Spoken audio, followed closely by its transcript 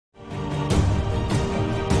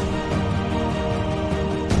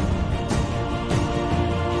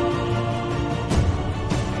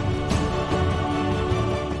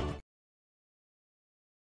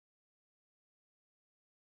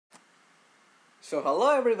So hello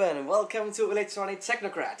everyone and welcome to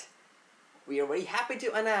ElectronicTechnocrat. We are very happy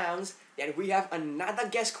to announce that we have another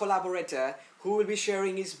guest collaborator who will be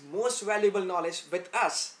sharing his most valuable knowledge with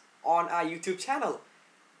us on our YouTube channel.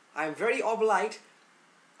 I'm very obliged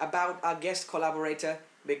about our guest collaborator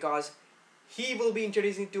because he will be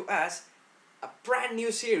introducing to us a brand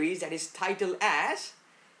new series that is titled as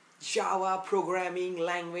Java Programming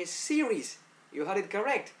Language Series. You heard it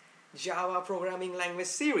correct. Java Programming Language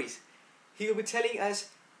Series. He will be telling us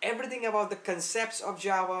everything about the concepts of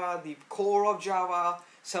Java, the core of Java,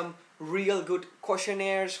 some real good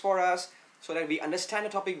questionnaires for us so that we understand the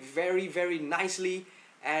topic very nicely,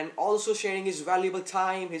 and also sharing his valuable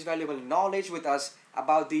time, his valuable knowledge with us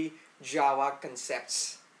about the Java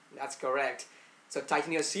concepts. That's correct. So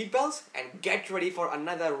tighten your seatbelts and get ready for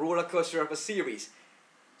another roller coaster of a series.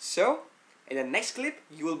 So, in the next clip,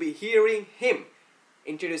 you will be hearing him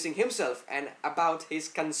introducing himself and about his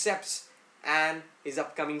concepts and his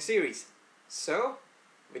upcoming series. So,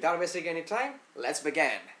 without wasting any time, let's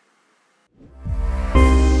begin.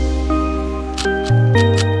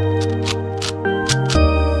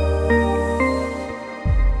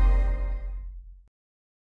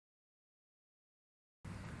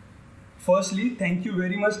 Firstly, thank you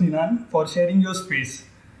very much Ninan for sharing your space.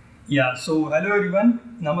 So hello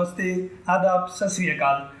everyone, Namaste, Adab, Sat Sri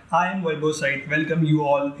Akal. I am Vaibhav. Welcome you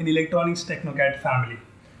all in Electronics Technocrat family.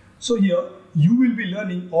 So here you will be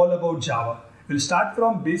learning all about Java. We'll start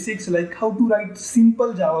from basics like how to write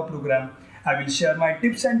simple Java program. I will share my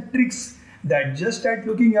tips and tricks that just at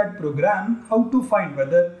looking at program, how to find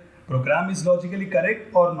whether program is logically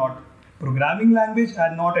correct or not. Programming language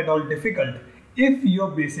are not at all difficult if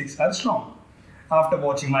your basics are strong. After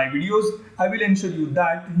watching my videos, I will ensure you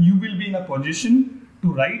that you will be in a position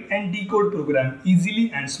to write and decode program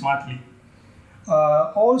easily and smartly.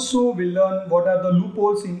 Also, we'll learn what are the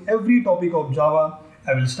loopholes in every topic of Java.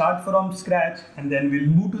 I will start from scratch and then we'll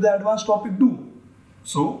move to the advanced topic too.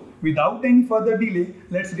 So, without any further delay,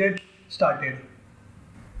 let's get started.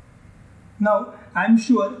 Now, I'm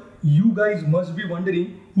sure you guys must be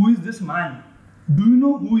wondering, who is this man? Do you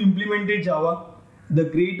know who implemented Java? The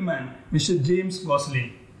great man, Mr. James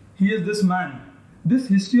Gosling. He is this man. This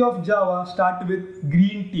history of Java started with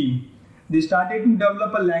Green Team. They started to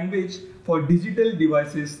develop a language for digital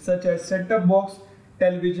devices such as set-top box,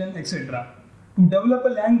 television, etc. To develop a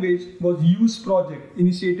language was Use project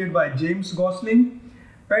initiated by James Gosling,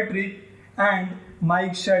 Patrick and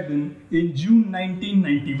Mike Shadden in June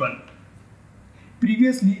 1991.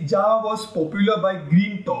 Previously, Java was popular by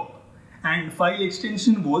Green Top and file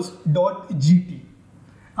extension was .gt.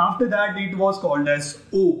 After that, it was called as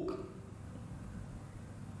Oak.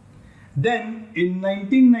 Then in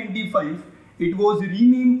 1995, it was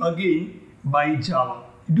renamed again by Java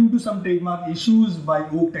due to some trademark issues by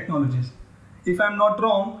Oak Technologies. If I am not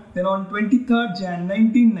wrong, then on 23rd Jan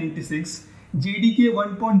 1996, JDK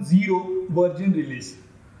 1.0 version released.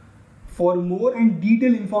 For more and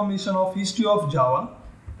detailed information of history of Java,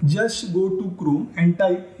 just go to Chrome and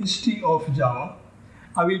type history of Java.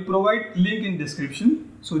 I will provide link in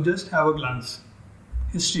description, so just have a glance.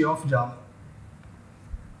 History of Java.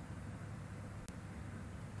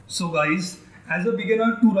 So guys, as a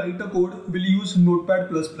beginner to write a code, we'll use Notepad++.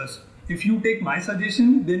 If you take my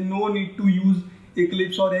suggestion, then no need to use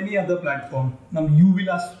Eclipse or any other platform. Now you will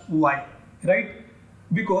ask why, right?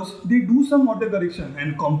 Because they do some autocorrection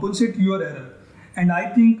and compensate your error. And I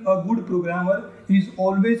think a good programmer is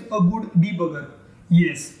always a good debugger.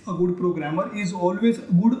 Yes, a good programmer is always a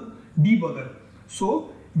good debugger.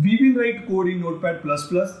 So we will write code in Notepad++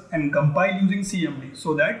 and compile using CMD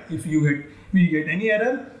so that if we get any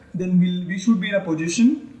error, then we should be in a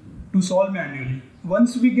position to solve manually.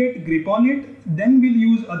 Once we get grip on it, then we'll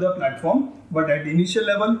use other platform, but at initial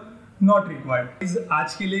level, not required.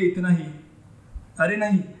 आज के लिए इतना ही. अरे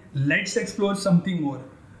नहीं, let's explore something more.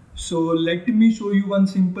 So let me show you one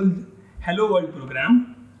simple hello world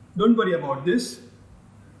program. Don't worry about this.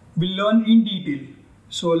 We'll learn in detail.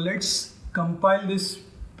 So let's compile this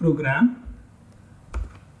program.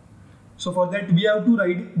 So for that we have to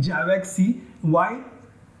write javaxc. Why?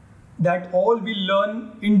 That all we'll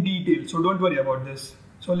learn in detail. So don't worry about this.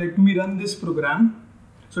 So let me run this program.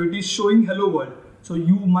 So it is showing hello world. So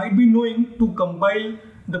you might be knowing to compile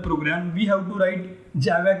the program, we have to write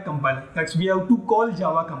Java compiler. That's we have to call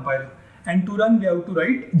Java compiler. And to run, we have to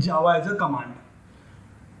write Java as a command.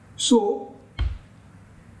 So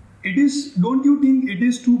it is, don't you think it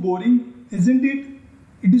is too boring? Isn't it?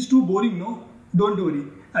 It is too boring, no? Don't worry.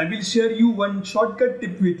 I will share you one shortcut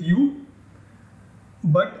tip with you.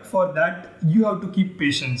 But for that, you have to keep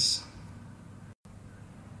patience.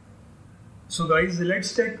 So guys,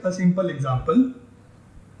 let's take a simple example.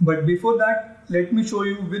 But before that, let me show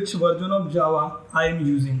you which version of Java I am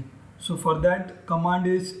using. So for that, command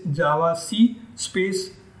is java c space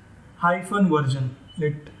 -version.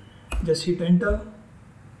 Just hit enter.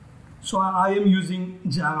 So I am using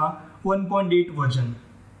Java 1.8 version.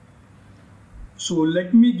 So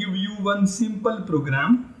let me give you one simple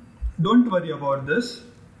program. Don't worry about this.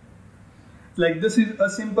 Like this is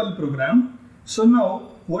a simple program. So now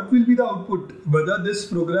what will be the output? Whether this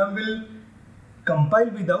program will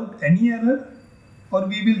compile without any error or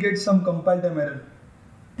we will get some compile time error.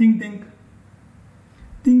 Think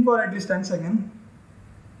for at least 10 seconds.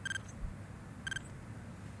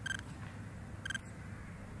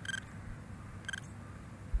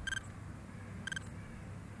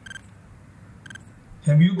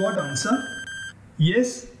 Have you got answer?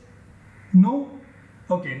 Yes? No?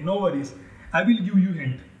 Okay, no worries. I will give you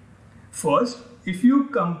hint. First, if you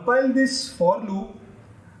compile this for loop,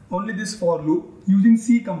 only this for loop using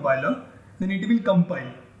C compiler, then it will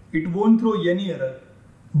compile. It won't throw any error.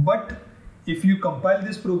 But if you compile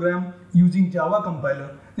this program using Java compiler,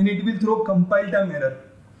 then it will throw compile time error.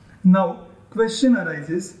 Now, question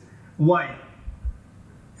arises, why?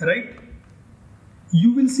 Right?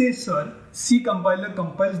 You will say, sir, C compiler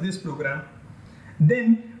compiles this program.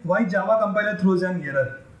 Then why Java compiler throws an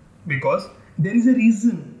error? Because there is a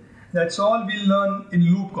reason. That's all we'll learn in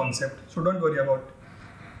loop concept. So don't worry about it.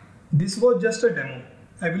 This was just a demo.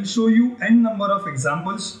 I will show you n number of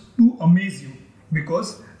examples to amaze you.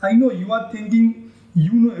 Because I know you are thinking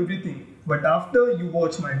you know everything. But after you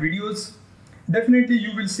watch my videos, definitely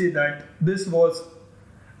you will say that this was,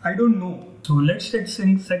 I don't know. So let's take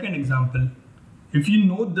second example. If you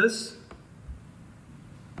know this,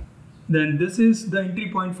 then this is the entry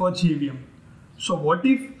point for JVM. So what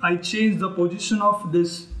if I change the position of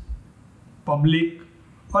this public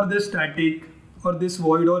or this static or this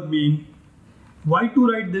void or main? Why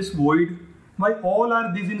to write this void? Why all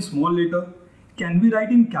are these in small letter? Can we write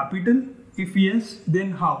in capital? If yes,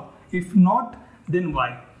 then how? If not, then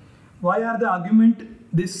why? Why are the argument,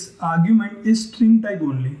 this argument is string type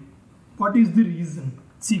only? What is the reason?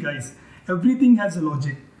 See guys, everything has a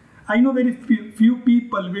logic. I know very few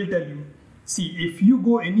people will tell you, see, if you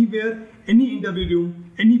go anywhere, any interview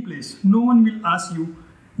room, any place, no one will ask you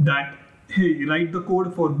that, hey, write the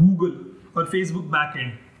code for Google or Facebook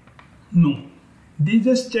backend. No, they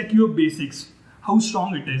just check your basics, how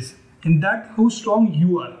strong it is, and that how strong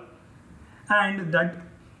you are. And that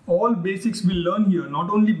all basics will learn here, not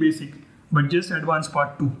only basic, but just advanced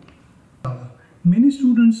part too. Many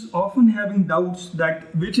students often having doubts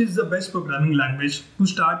that which is the best programming language to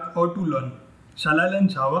start or to learn. Shall I learn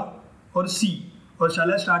Java or C, or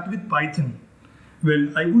shall I start with Python?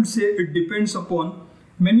 Well, I would say it depends upon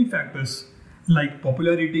many factors like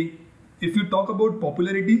popularity. If you talk about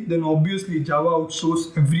popularity, then obviously Java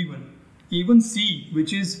outsources everyone. Even C,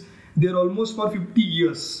 which is there almost for 50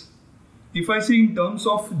 years. If I say in terms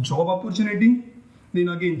of job opportunity, then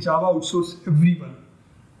again Java outsources everyone.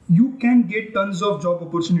 You can get tons of job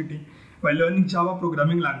opportunity by learning Java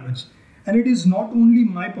programming language. And it is not only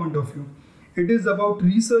my point of view. It is about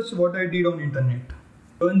research what I did on internet.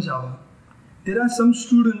 Learn Java. There are some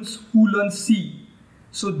students who learn C.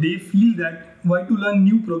 So they feel that why to learn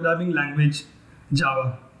new programming language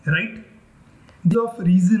Java, right? There are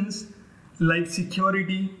reasons like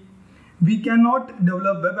security. We cannot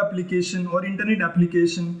develop web application or internet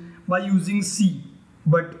application by using C.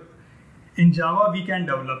 But in Java, we can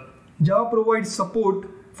develop. Java provides support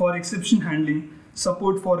for exception handling,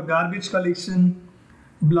 support for garbage collection,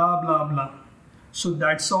 blah, blah, blah. So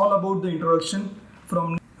that's all about the introduction.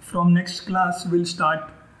 From next class, we'll start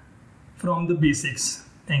from the basics.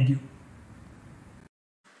 Thank you.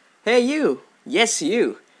 Hey you! Yes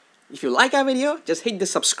you! If you like our video, just hit the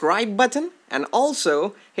subscribe button and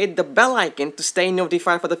also hit the bell icon to stay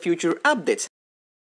notified for the future updates.